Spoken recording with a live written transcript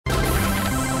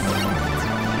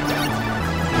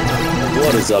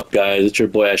What is up, guys? It's your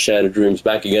boy at Shattered Dreams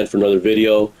back again for another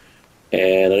video.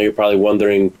 And I know you're probably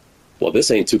wondering, well,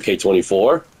 this ain't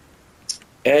 2K24.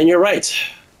 And you're right.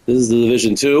 This is the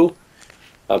Division 2.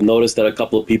 I've noticed that a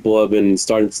couple of people have been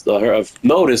I've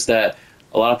noticed that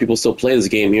a lot of people still play this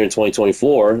game here in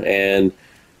 2024. And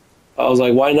I was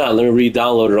like, why not? Let me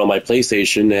re-download it on my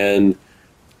PlayStation and,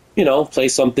 you know, play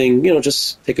something, you know,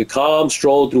 just take a calm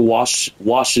stroll through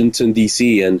Washington,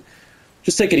 D.C. and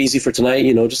just take it easy for tonight,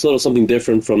 you know, just a little something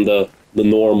different from the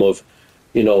norm of,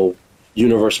 you know,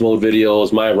 universe mode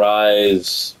videos, my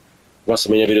rise,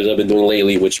 WrestleMania videos I've been doing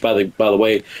lately, which by the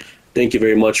way, thank you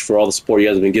very much for all the support you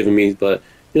guys have been giving me. But,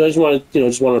 you know, I just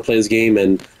wanted to play this game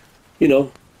and, you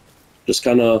know, just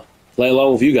kind of play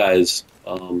along with you guys.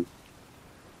 You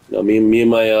know, me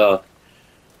and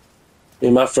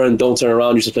my friend Don't Turn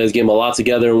Around used to play this game a lot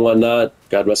together and whatnot.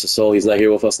 God rest his soul, he's not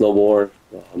here with us no more.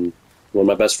 One of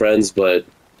my best friends, but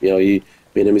you know, me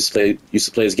and him used to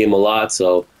play this game a lot.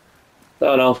 So I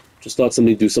don't know, just thought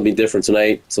do something different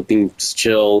tonight, something just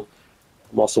chill.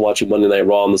 I'm also watching Monday Night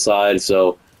Raw on the side,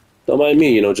 so don't mind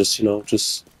me.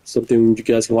 Just something you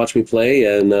guys can watch me play,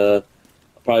 and I'll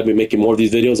probably be making more of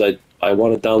these videos. I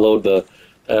want to download the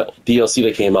DLC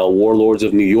that came out, Warlords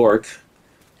of New York.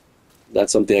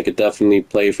 That's something I could definitely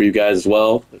play for you guys as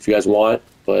well, if you guys want.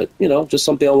 But you know, just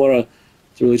something I want to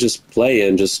really just play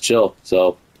and just chill.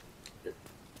 So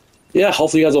yeah,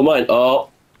 hopefully you guys don't mind. Oh,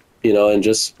 you know, and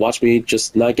just watch me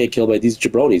just not get killed by these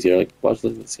jabronis here. Like, watch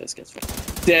this guy's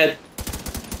dead.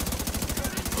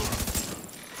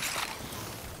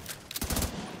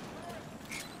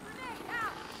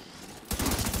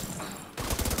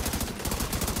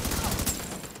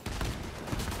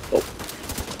 Oh.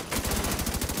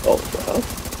 Oh, wow.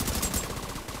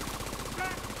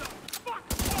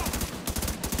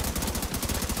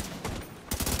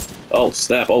 Oh,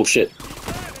 snap. Oh, shit.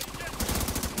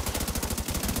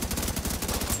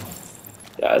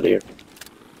 Get out of here.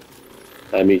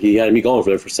 I mean, he had me going for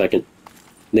there for a second.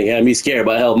 They had me scared,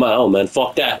 but I held my own, man.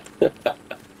 Fuck that. I'll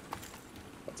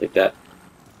take that.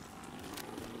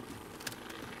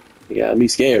 He got me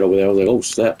scared over there. I was like, oh,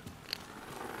 snap.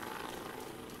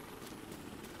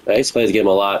 I used to play this game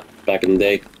a lot back in the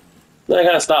day. Then I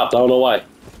kind of stopped. I don't know why.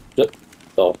 Yep.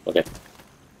 Oh, okay.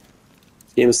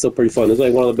 This game is still pretty fun. It's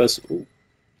like one of the best.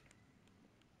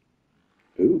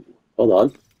 Ooh, hold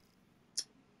on.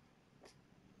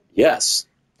 Yes,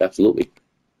 absolutely.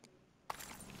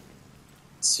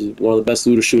 It's one of the best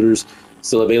looter shooters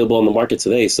still available on the market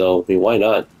today. So, I mean, why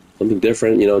not? Something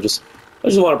different, you know, I just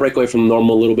want to break away from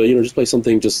normal a little bit, you know, just play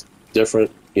something just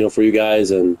different, you know, for you guys.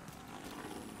 And,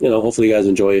 you know, hopefully you guys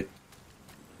enjoy it.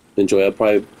 I'll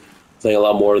probably play a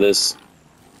lot more of this,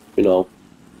 you know,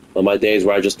 on my days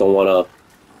where I just don't want to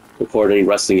record any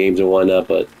wrestling games or whatnot,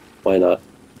 but why not?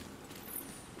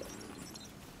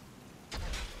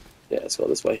 Yeah, let's go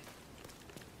this way.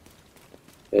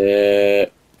 Okay.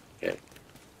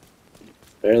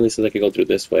 Apparently says I could go through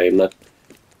this way. I'm not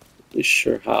really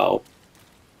sure how.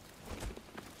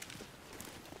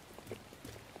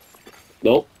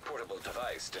 Nope. Portable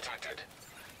device detected.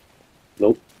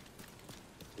 Nope.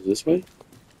 Is this way?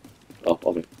 Oh,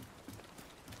 okay.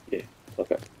 Yeah,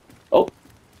 okay. Oh.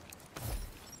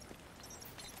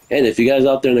 And if you guys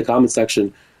out there in the comment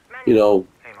section, you know,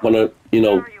 want to, you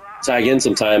know, tag in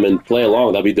sometime and play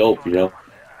along, that'd be dope, you know.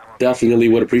 Definitely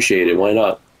would appreciate it. Why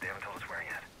not? They haven't told us where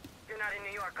yet. You're not in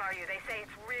New York, are you? They say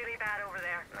it's really bad over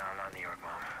there. No, I'm not in New York,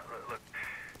 Mom. Look,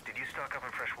 did you stock up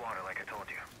on fresh water like I told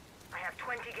you? I have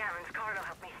 20 gallons. Carl will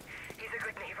help me. He's a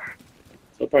good neighbor.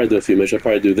 So I'll probably do a few missions. I'll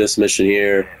probably do this mission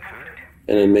here,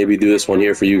 and then maybe do this one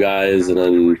here for you guys, and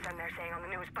then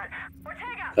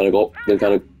kind of go,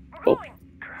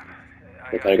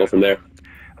 from there.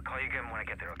 I'll call you again when I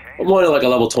get there, okay? I'm only like a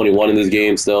level 21 in this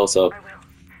game still, so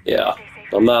yeah,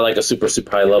 I'm not like a super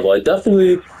high level. I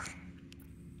definitely.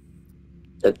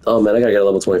 Oh man, I gotta get a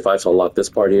level 25 to unlock this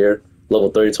part here. Level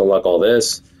 30 to unlock all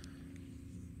this.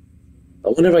 I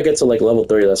wonder if I get to like level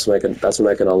 30. That's when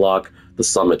I can unlock the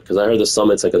summit, because I heard the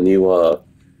summit's like a new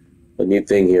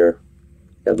thing here.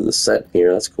 Got the descent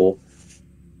here. That's cool.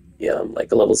 Yeah, I'm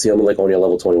like a level. See, I'm like only a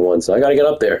level 21, so I gotta get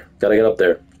up there.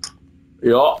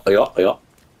 Yeah.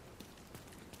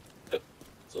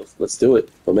 So let's do it.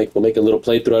 We'll make a little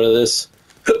playthrough out of this,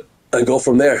 and go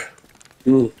from there.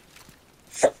 Got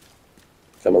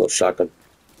my little shotgun.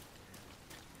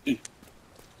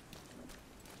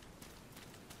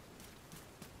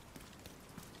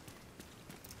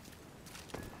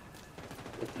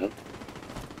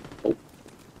 Oh,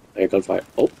 air gunfire.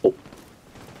 Oh.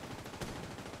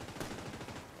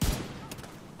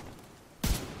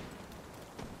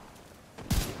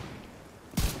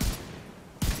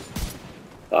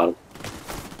 Got him.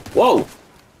 Whoa!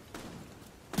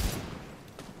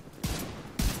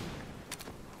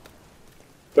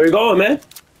 Where you going, man?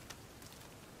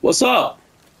 What's up?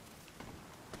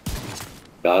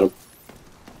 Got him.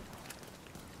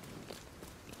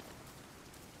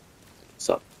 What's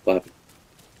up? What happened?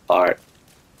 Alright.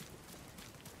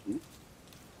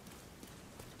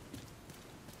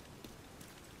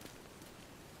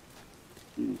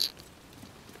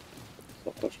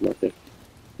 Question mark there.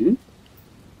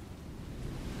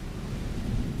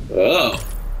 Oh.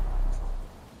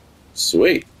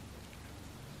 Sweet.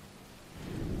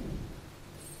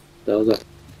 That was that.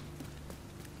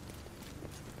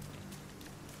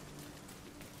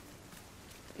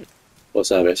 What's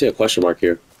that? I see a question mark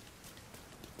here.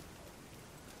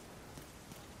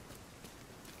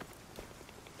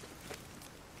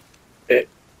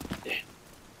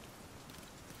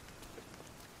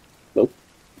 Nope.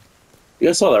 You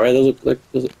guys saw that, right? Those look like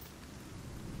those.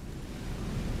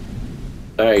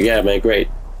 All right, yeah, man, great.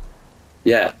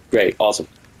 Yeah, great, awesome.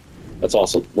 That's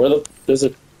awesome. There's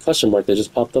a question mark that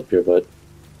just popped up here, but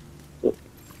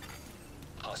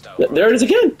there it is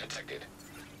again. Detected.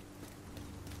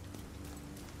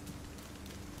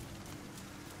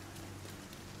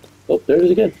 Oh, there it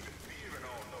is again.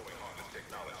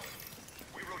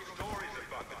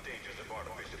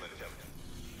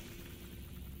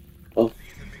 Oh.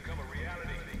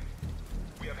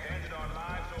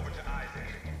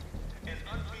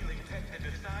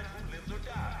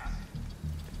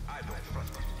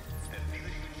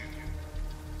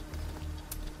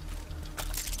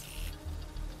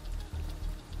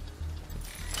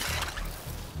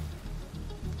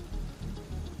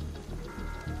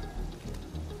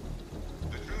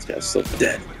 This guy's still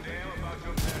dead.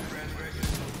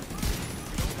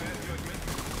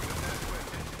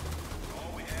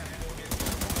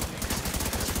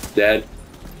 Dead.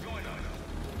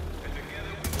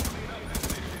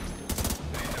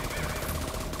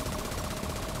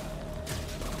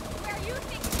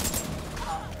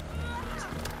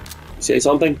 You say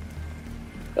something?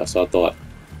 That's what I thought.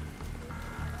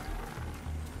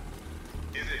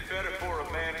 Is it better for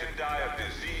a man to die of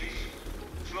disease,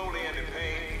 slowly and in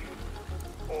pain,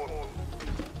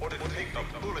 or to take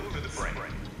a bullet to the brain?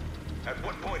 At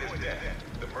what point is death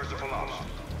the merciful option?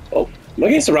 Oh, am I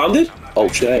getting surrounded? Oh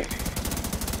shit.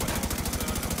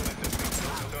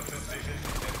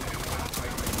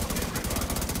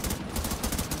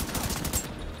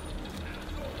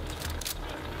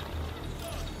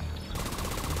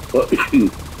 What? I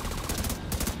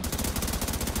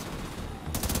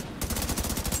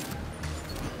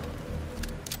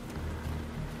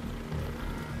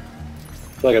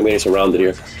feel like I'm getting surrounded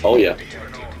here. Oh yeah.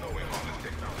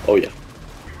 Oh yeah.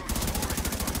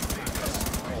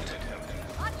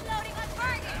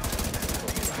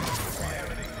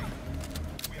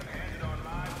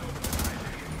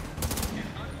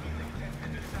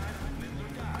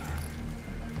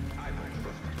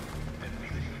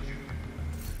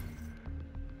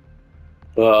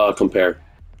 Compare.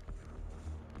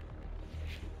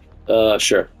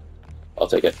 Sure. I'll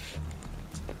take it.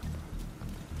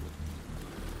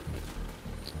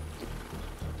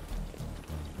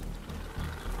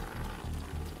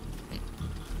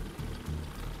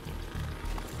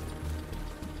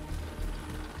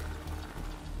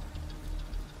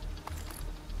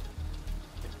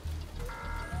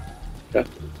 Okay.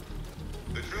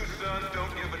 The true sons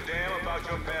don't give a damn about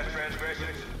your past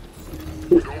transgressions.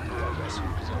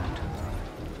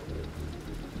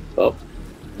 Oh,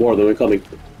 more of them are coming.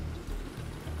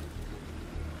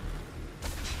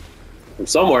 From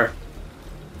somewhere.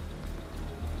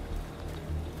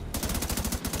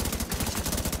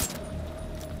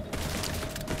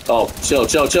 Oh, chill,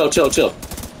 chill, chill, chill, chill.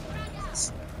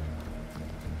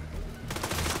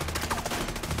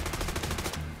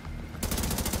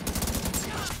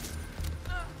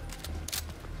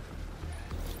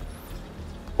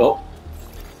 Oh.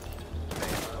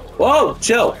 Whoa,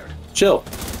 chill, chill.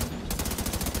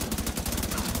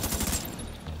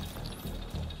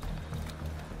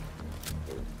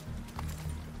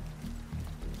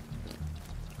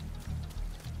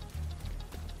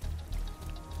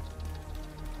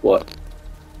 What?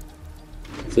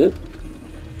 That's it?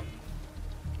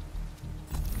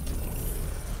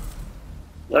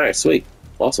 Alright, sweet.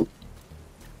 Awesome.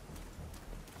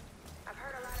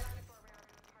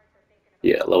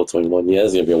 Yeah, level 21. Yeah,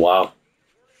 this is gonna be a while.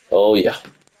 Oh, yeah.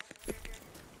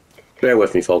 Bear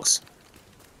with me, folks.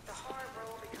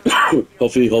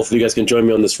 hopefully you guys can join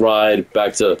me on this ride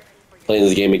back to playing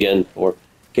this game again, or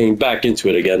getting back into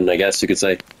it again, I guess you could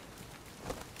say. A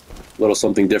little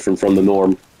something different from the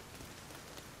norm.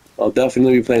 I'll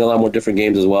definitely be playing a lot more different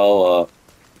games as well.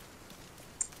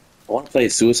 I want to play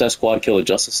Suicide Squad Killer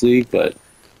Justice League, but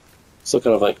still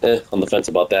kind of like on the fence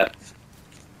about that.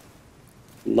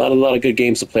 Not a lot of good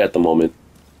games to play at the moment,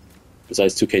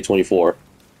 besides 2K24.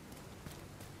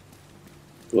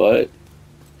 What?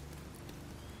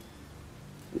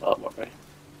 No, I'm alright.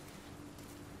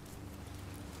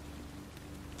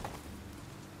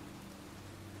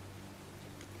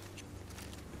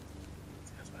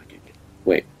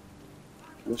 Wait.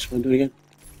 Which one do it again?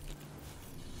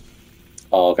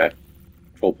 Oh, okay.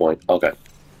 Control point. Okay.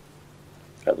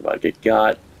 Got about to get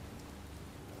got.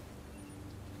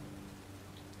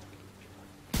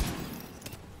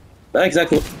 Not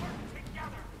exactly.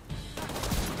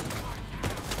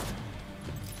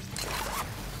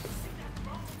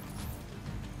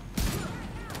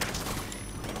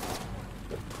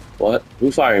 What?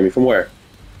 Who's firing me? From where?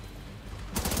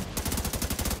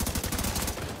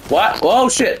 What? Oh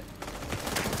shit!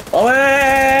 Oh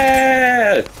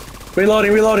hey!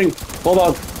 Reloading, reloading. Hold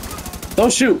on.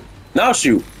 Don't shoot. Now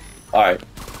shoot. All right.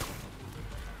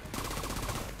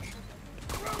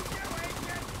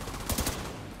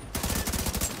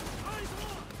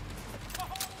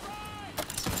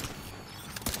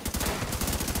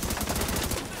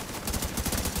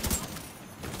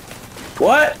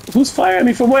 What? Who's firing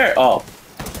me from where? Oh.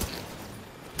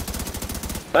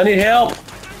 I need help.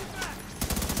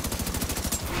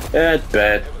 That's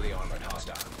bad.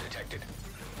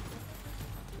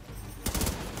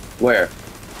 Where?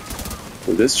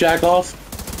 Will this jack off?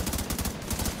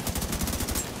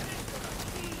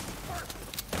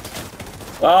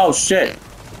 Oh shit.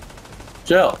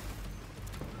 Chill.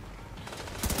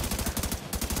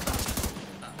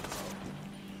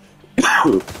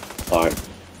 Alright.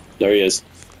 There he is.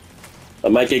 I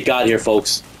might get got here,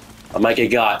 folks. I might get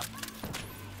got.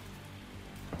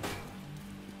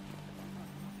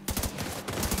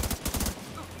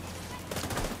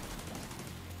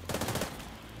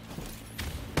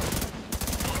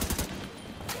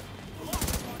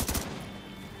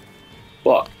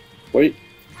 Fuck. Where you?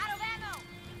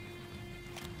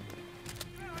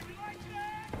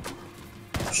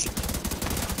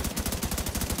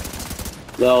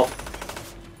 No.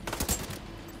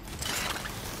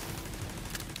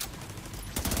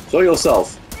 Show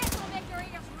yourself.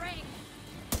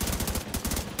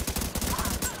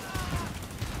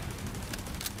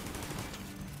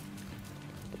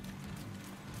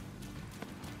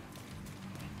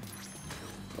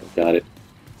 Got it.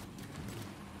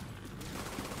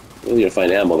 We need to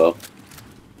find ammo though.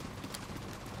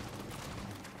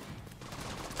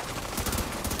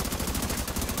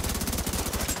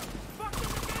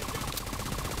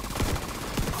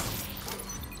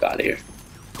 Got here.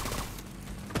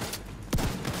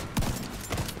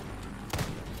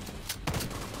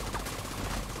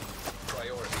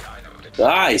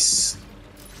 Nice.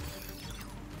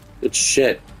 Good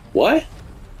shit. What?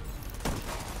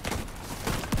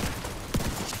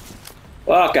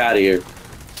 Fuck out of here.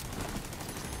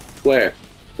 Where?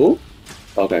 Who?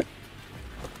 Okay.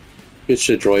 Good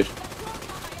shit, droid.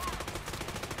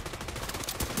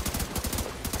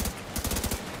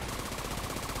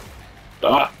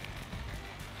 Ah.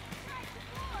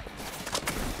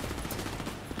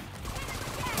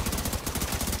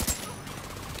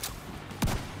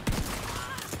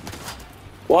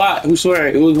 What? Who's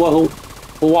swearing? Who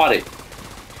what it?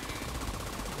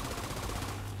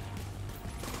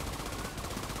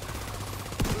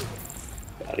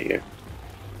 Out of here.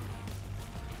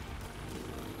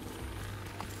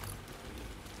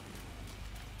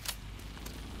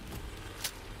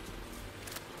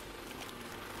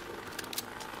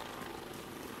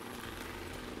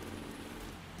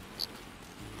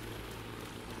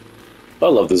 I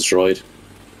love this droid.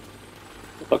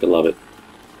 I fucking love it.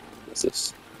 What's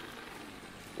this?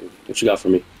 What you got for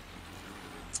me?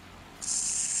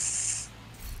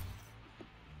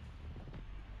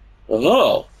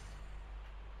 Oh!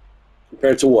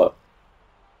 Compared to what?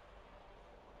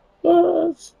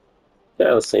 It's kind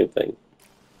of the same thing.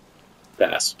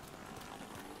 Pass.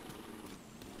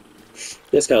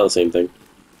 It's kind of the same thing.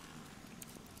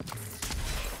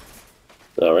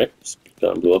 Alright. Just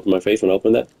kind of blew up in my face when I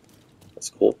opened that. That's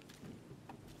cool.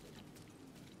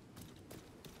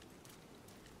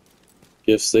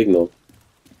 Give signal.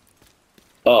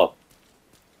 Oh.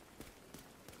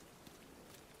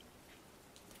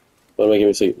 What am I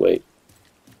giving signal? Wait.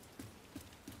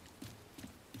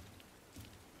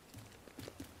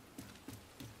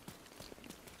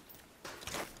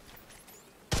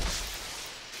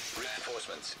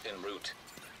 Reinforcements en route.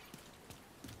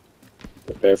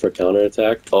 Prepare for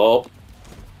counterattack. Oh.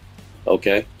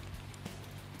 Okay.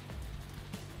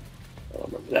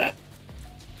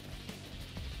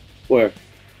 Where?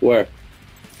 Where?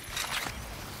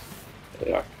 There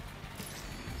they are.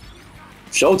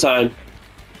 Showtime.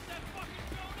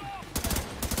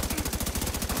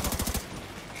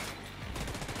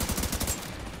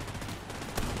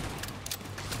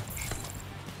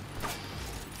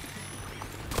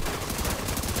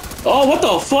 Oh, what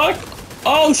the fuck?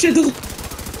 Oh shit! This...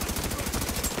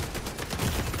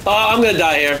 I'm gonna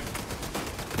die here.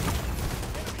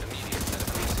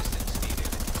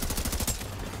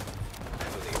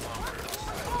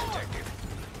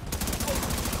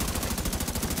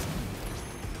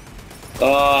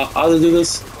 How to do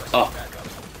this? Oh,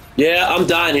 yeah, I'm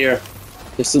dying here.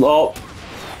 This is all.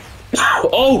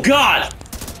 Oh god!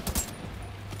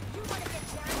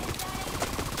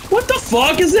 What the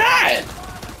fuck is that?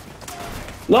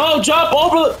 No, jump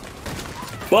over the...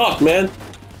 Fuck, man.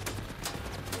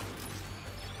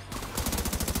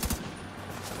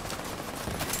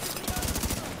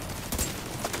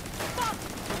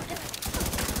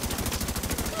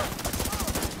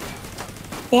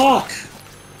 Fuck.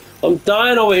 I'm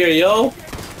dying over here, yo.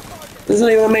 This isn't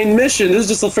even a main mission. This is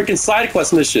just a freaking side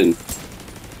quest mission.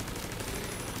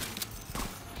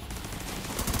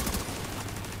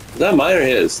 Is that mine or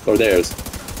his? Or theirs?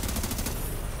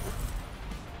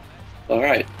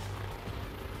 Alright.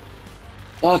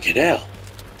 Fucking hell.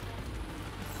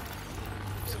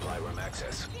 Supply room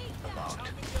access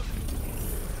unlocked.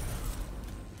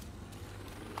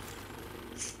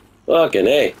 Fucking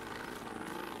A.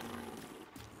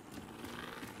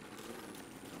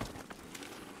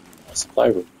 Supply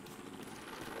room.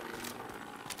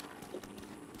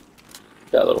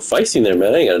 Got a little feisty there,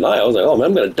 man. I ain't gonna lie. I was like, oh man,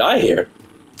 I'm gonna die here.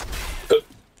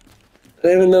 I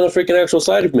haven't done a freaking actual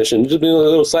side mission. Just been a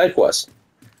little side quest.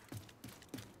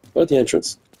 What at the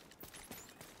entrance?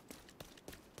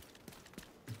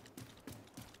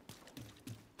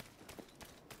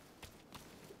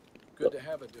 Good to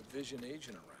have a division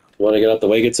agent around. You want to get out the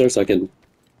way, good sir, so I can...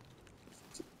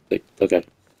 Okay.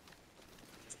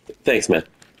 Thanks, man.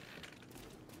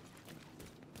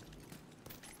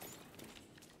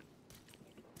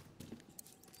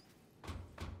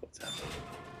 What's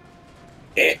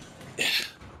happening?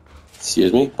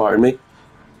 Excuse me, pardon me.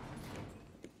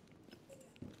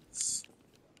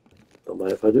 Don't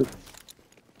mind if I do.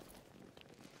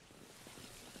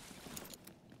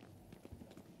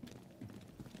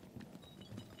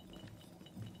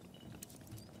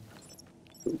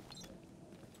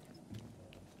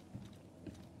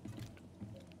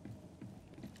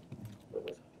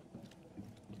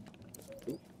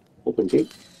 Open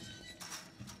gate.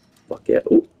 Fuck yeah.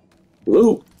 Ooh.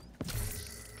 Ooh.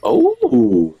 Oh.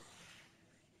 Ooh.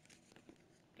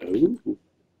 Damn.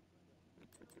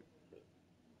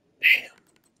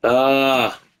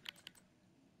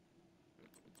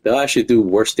 They'll actually do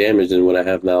worse damage than what I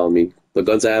have now on me. The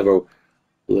guns I have are a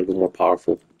little bit more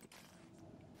powerful.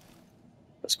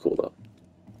 That's cool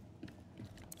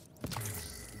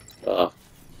though.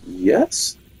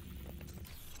 Yes?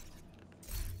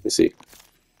 Let me see.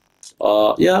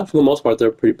 Yeah, for the most part,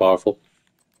 they're pretty powerful.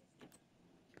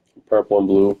 Purple and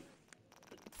blue.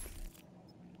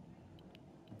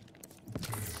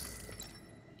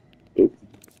 Oop.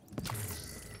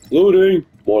 Looting!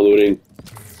 More looting.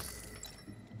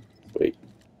 Wait.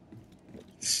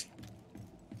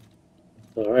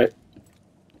 Alright.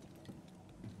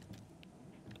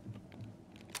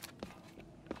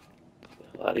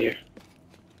 Out of here.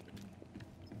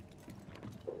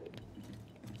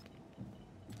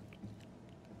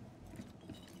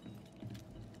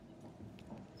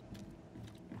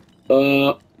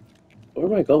 Where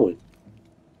am I going?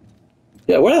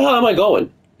 Yeah, where the hell am I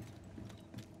going?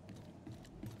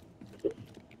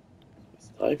 It's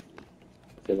time.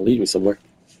 It's gonna lead me somewhere.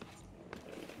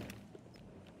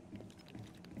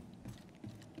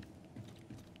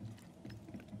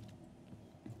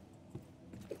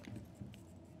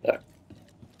 There.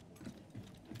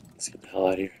 Let's get the hell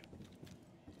out of here.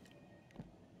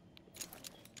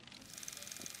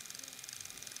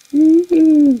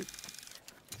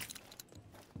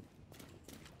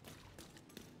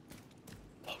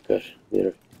 Oh, good. Need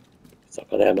to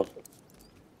stock on ammo.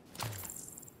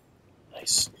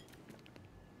 Nice.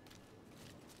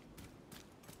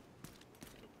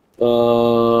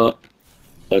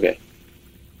 Okay.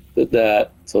 Did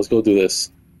that. So let's go do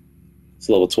this. It's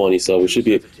level 20, so we should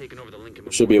be able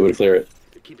to clear it.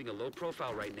 They're keeping a low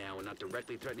profile right now and not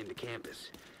directly threatening the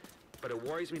campus. But it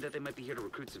worries me that they might be here to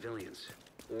recruit civilians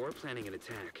or planning an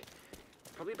attack.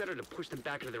 Probably better to push them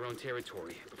back into their own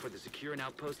territory before they secure an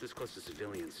outpost this close to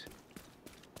civilians.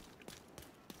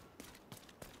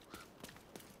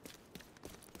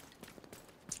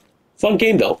 Fun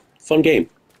game, though. Fun game.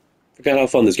 Forgot how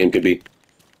fun this game could be.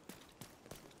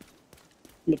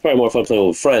 It's probably more fun playing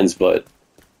with friends, but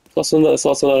it's also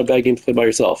not a bad game to play by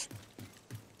yourself.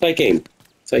 Tight game.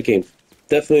 Tight game.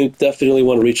 Definitely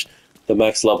want to reach the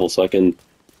max level so I can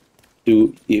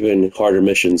do even harder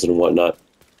missions and whatnot.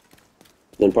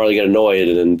 Then probably get annoyed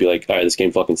and then be like, alright, this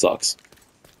game fucking sucks.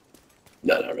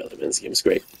 No, not really, man. This game is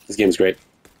great. This game is great.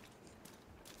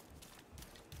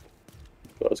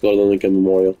 Let's go to the Lincoln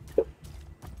Memorial.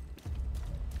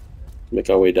 Make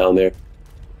our way down there.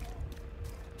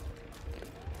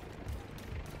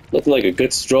 Nothing like a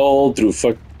good stroll through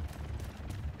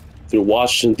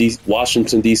Washington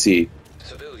D.C.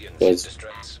 Because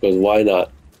why not?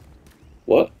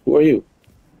 What? Who are you?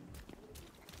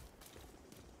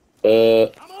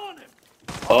 Uh-oh.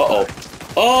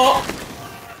 Oh!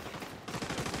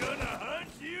 Gonna hunt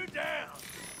you down.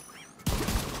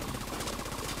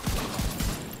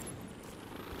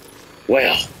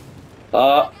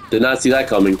 Well. Did not see that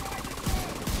coming.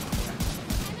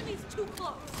 Enemy's too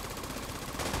close.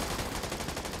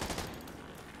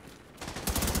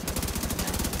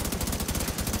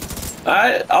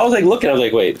 I was like looking, I was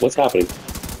like, wait, what's happening?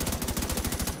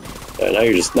 Now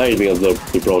you're being a little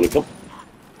brony. Come.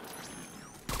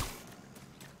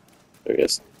 There he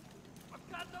is.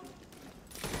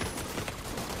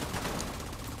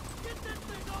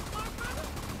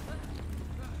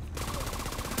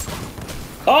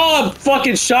 Oh, I'm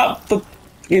fucking shot the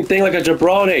fucking thing like a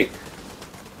jabroni.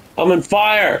 I'm in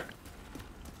fire.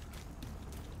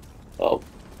 Oh.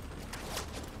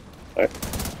 Alright.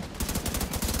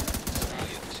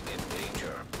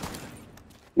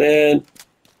 Man.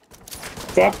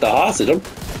 Drop the hostage.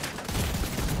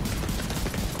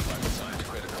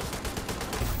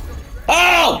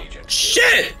 Oh!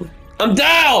 Shit! I'm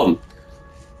down!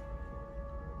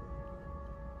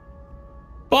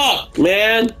 Fuck,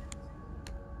 man!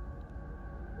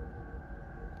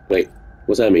 Wait,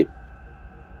 what's that mean?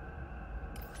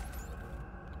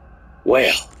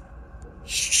 Well,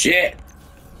 shit.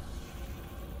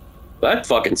 That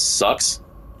fucking sucks.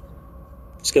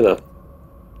 Just gonna,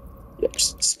 yeah,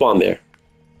 just spawn there.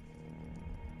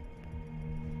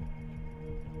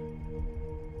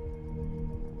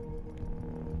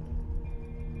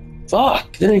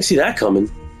 Fuck, didn't even see that coming.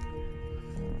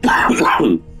 I'm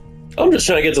just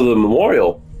trying to get to the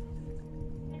memorial.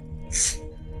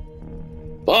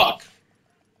 Fuck.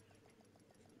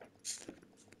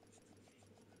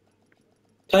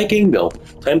 Tight game though.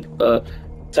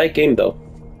 Tight game though.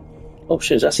 Oh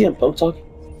shit, is that CM Punk talking?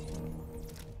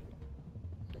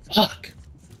 Fuck.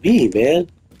 Me, man.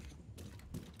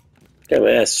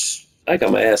 I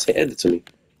got my ass handed to me.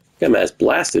 Got my ass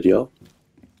blasted, yo.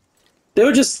 They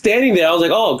were just standing there. I was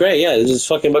like, oh great, yeah, this is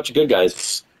fucking bunch of good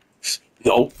guys.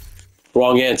 No.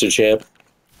 Wrong answer, champ.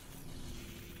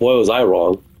 Boy, was I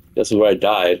wrong. This is where I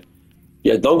died.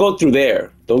 Yeah, don't go through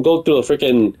there. Don't go through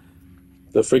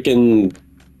the freaking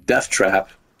death trap.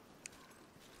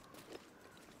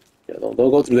 Yeah, don't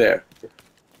go through there.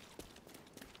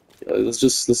 Yeah, let's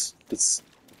just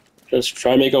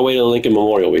try and make our way to the Lincoln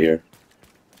Memorial over here.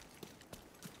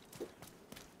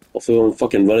 Hopefully we don't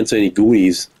fucking run into any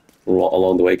Goonies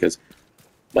along the way, because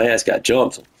my ass got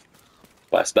jumped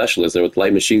by a specialist there with a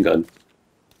light machine gun.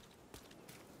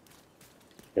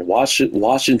 And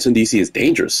Washington, D.C. is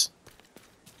dangerous.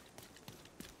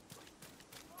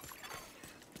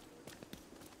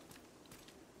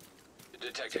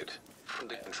 Detected.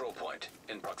 Friendly control point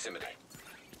in proximity.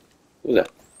 Who's that?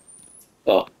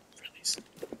 Oh, release.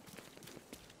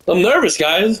 I'm nervous,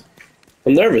 guys.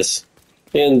 I'm nervous.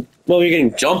 And, well, you're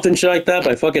getting jumped and shit like that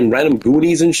by fucking random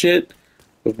Goonies and shit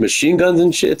with machine guns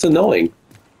and shit. It's annoying.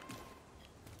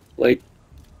 Like,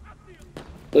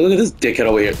 look at this dickhead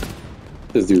over here.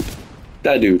 This dude.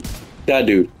 That dude. That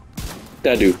dude.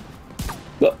 That dude.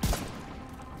 Look.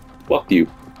 Fuck you.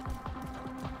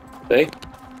 Hey?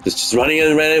 Just running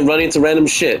into random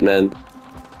shit, man.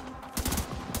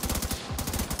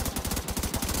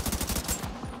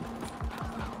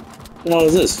 What the hell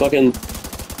is this? Fucking...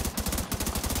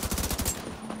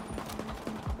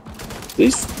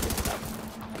 These...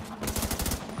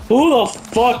 Who the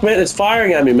fuck, man, is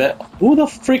firing at me, man? Who the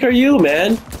freak are you,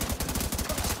 man?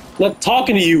 I'm not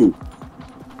talking to you.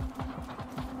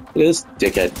 Look at this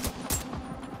dickhead.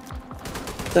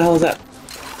 What the hell is that?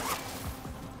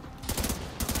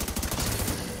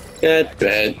 Get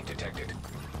bad.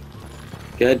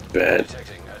 Get bad.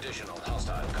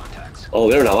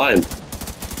 Oh, they're not lying.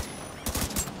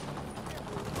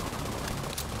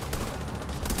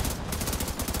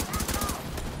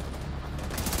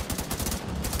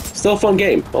 Still a fun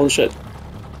game. Holy shit.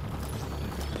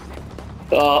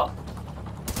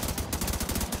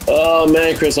 Oh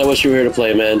man, Chris, I wish you were here to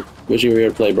play, man. Wish you were here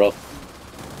to play, bro.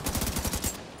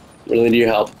 Really need your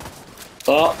help.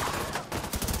 Oh.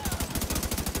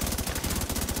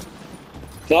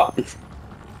 Oh.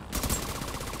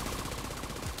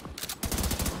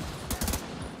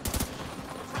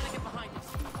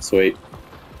 Sweet.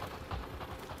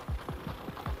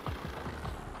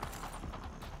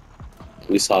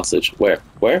 Police hostage. Where?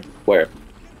 Where? Where?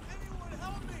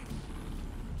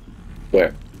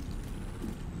 Where?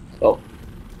 Oh.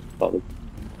 Found him.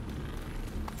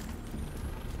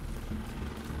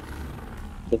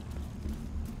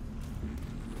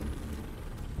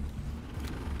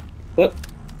 What?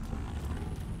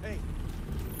 Hey,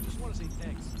 just want to say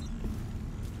thanks.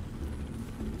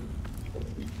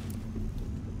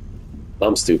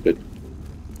 I'm stupid.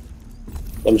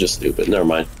 I'm just stupid. Never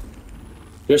mind.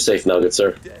 You're safe now, good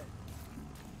sir. Dead.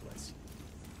 Bless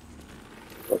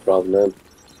you. No problem, man.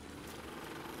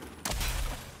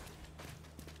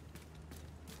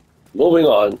 Moving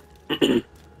on.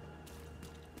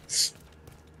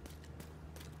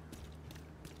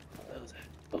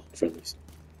 Oh, friendlies.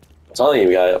 I'm telling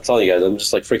you guys, I'm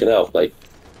just like freaking out. Like,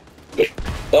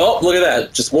 oh, look at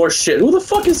that. Just more shit. Who the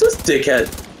fuck is this dickhead?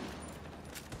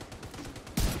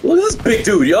 Look at this big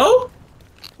dude, yo.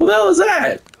 Who the hell is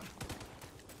that?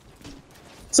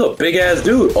 It's a big ass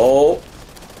dude. Oh.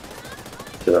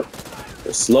 Yeah.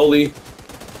 Slowly.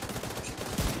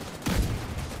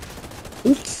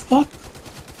 Who the fuck?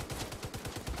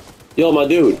 Yo, my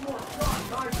dude.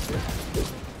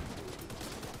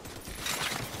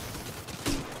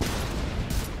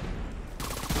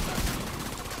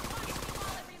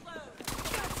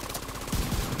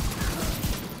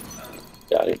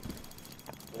 Got it.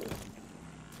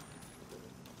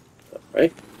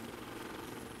 Alright.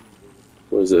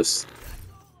 What is this?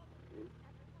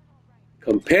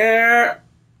 Compare.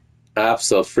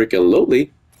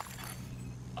 Abso-freaking-lutely.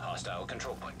 Hostile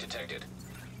control point detected.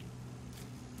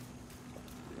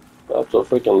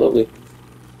 Abso-freaking-lutely.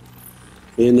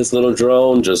 Me and this little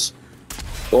drone just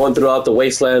going throughout the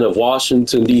wasteland of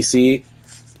Washington, D.C.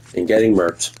 and getting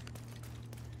murked.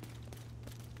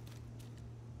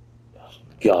 Oh,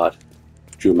 God.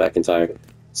 Drew McIntyre.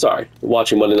 Sorry.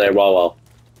 Watching Monday Night Raw while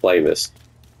playing this.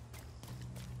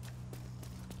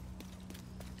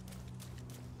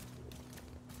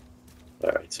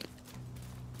 Alright.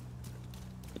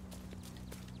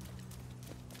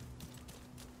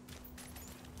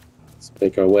 Let's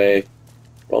make our way.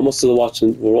 We're almost to the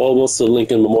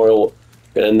Lincoln Memorial.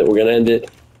 We're gonna end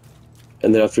it.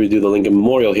 And then after we do the Lincoln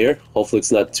Memorial here, hopefully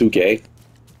it's not too gay.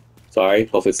 Sorry,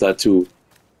 hopefully it's not too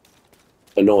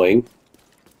annoying.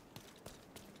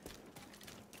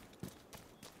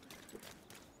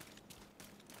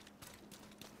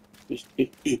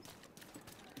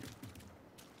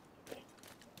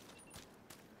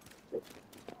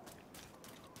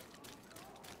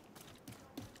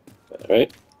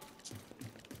 Alright.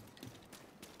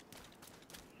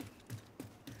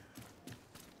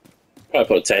 Probably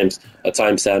put a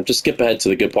timestamp. Just skip ahead to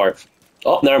the good part.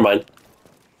 Oh, never mind.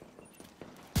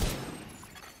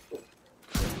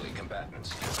 Friendly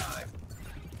combatants alive.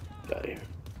 Got here.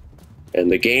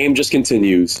 And the game just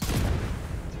continues.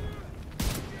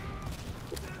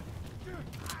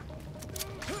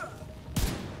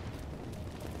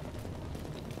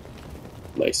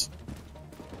 Nice.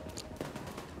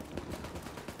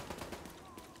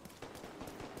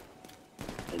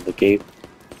 And the game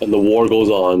and the war goes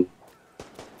on.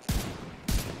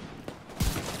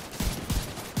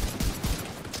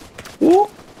 Woo!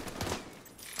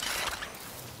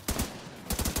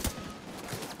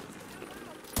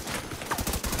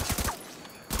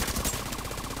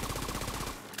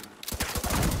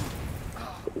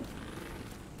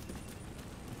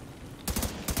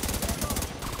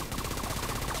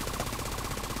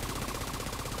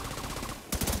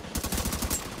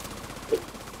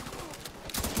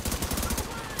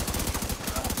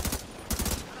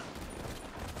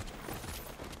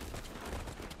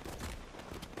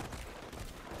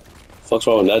 What's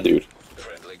wrong with that dude?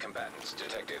 Friendly combatants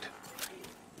detected.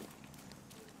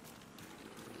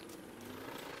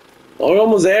 Oh, we're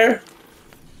almost there?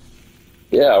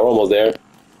 Yeah, we're almost there.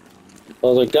 I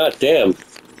was like, God damn.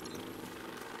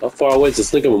 How far away is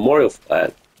this Lincoln Memorial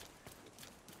at?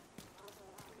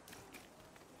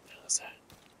 What's that?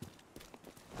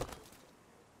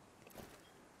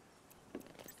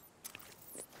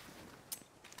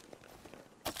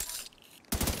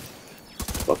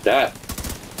 Fuck that.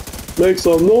 Make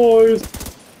some noise!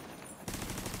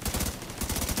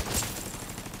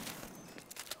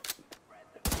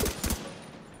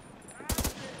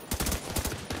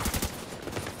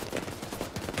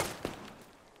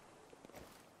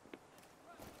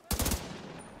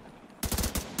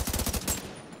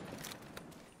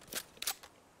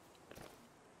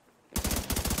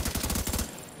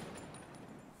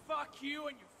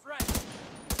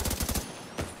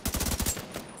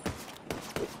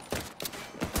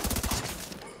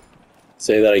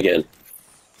 Say that again.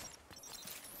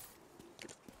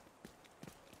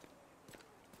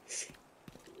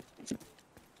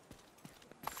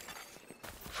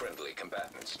 Friendly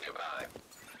combatants nearby.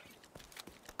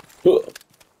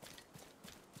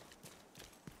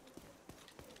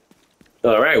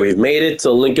 Alright, we've made it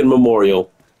to Lincoln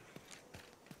Memorial.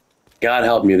 God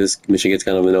help me, this mission gets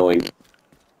kind of annoying.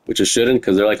 Which it shouldn't,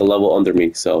 because they're like a level under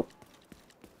me, so...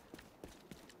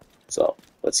 So,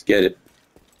 let's get it.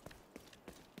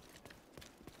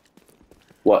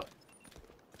 What?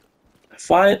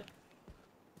 Fine.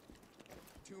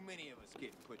 Too many of us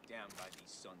getting put down by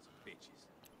these sons of bitches.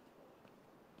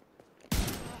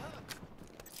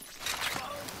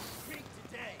 Speak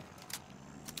today.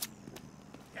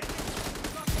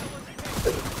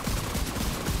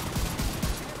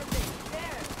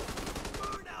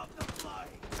 Burn out the flight.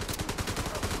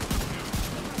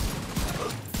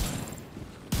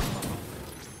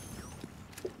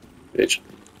 Bitch.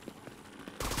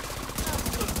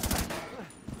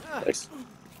 Nice.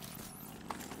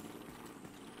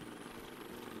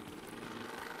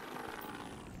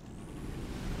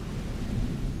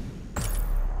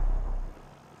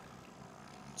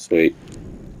 Sweet.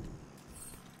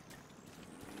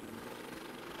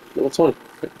 What's on?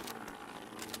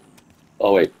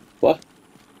 Oh wait, what? It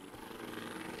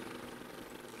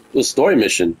was a story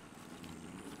mission.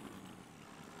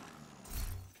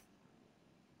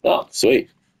 Oh, sweet.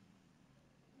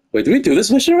 Wait, did we do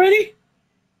this mission already?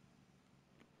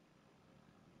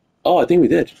 Oh, I think we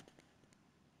did.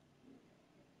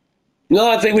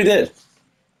 No, I think we did.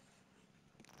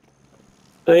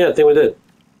 Oh yeah, I think we did.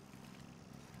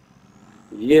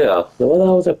 Yeah. Now,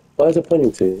 why was it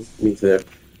pointing to me there?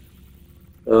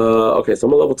 Okay, so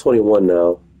I'm at level 21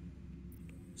 now.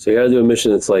 So you gotta do a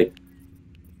mission that's like...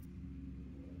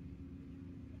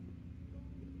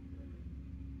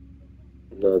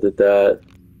 No, I did that.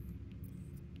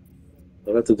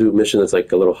 I have to do a mission that's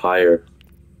like a little higher.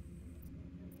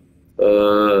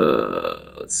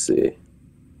 Let's see.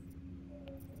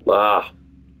 Ah.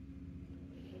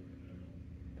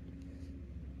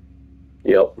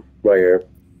 Yep, right here.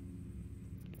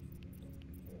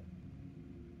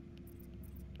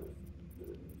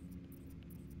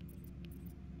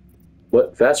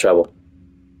 What? Fast travel?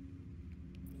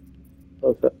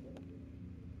 Okay.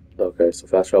 Okay, so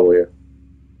fast travel here.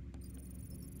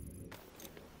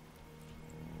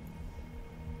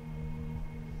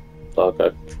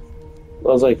 Okay. I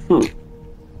was like,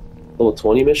 level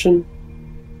 20 mission?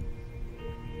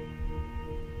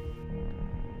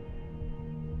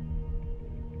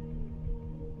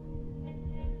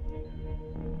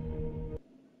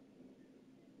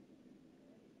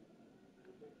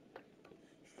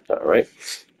 Alright.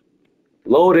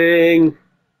 Loading!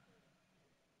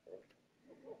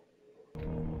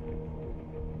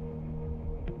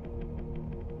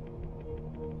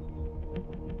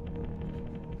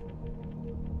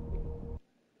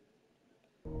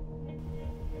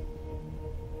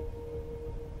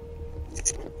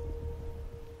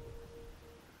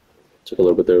 Took a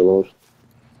little bit there to load.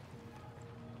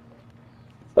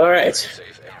 Alright.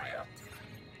 Safe area.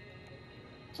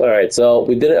 Alright, so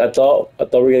we did it. I thought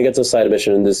we were gonna get to a side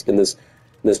mission in this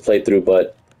playthrough,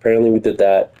 but apparently we did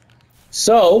that.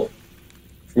 So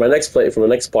for my next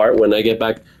part, when I get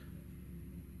back.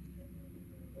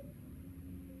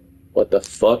 What the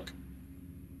fuck?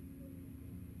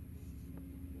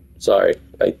 Sorry,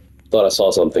 I thought I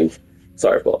saw something.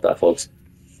 Sorry about that, folks.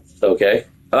 Okay.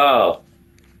 Oh.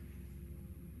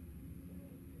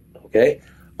 Okay.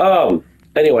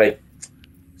 Anyway,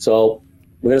 so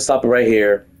we're gonna stop it right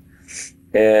here,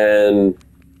 and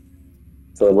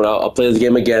so when I'll play this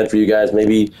game again for you guys,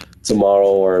 maybe tomorrow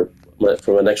or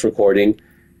for my next recording,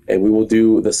 and we will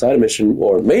do the side mission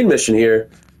or main mission here.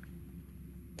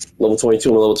 Level 22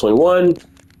 and level 21.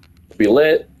 Be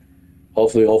lit.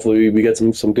 Hopefully we get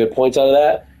some good points out of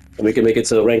that, and we can make it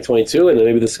to rank 22, and then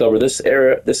maybe discover this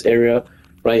area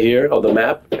right here of the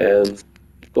map, and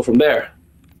go from there.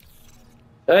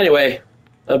 Anyway,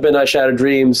 I've been Shattered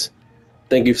Dreams.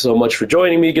 Thank you so much for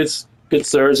joining me, good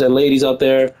sirs and ladies out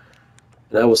there,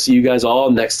 and I will see you guys all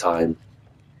next time.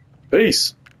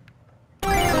 Peace.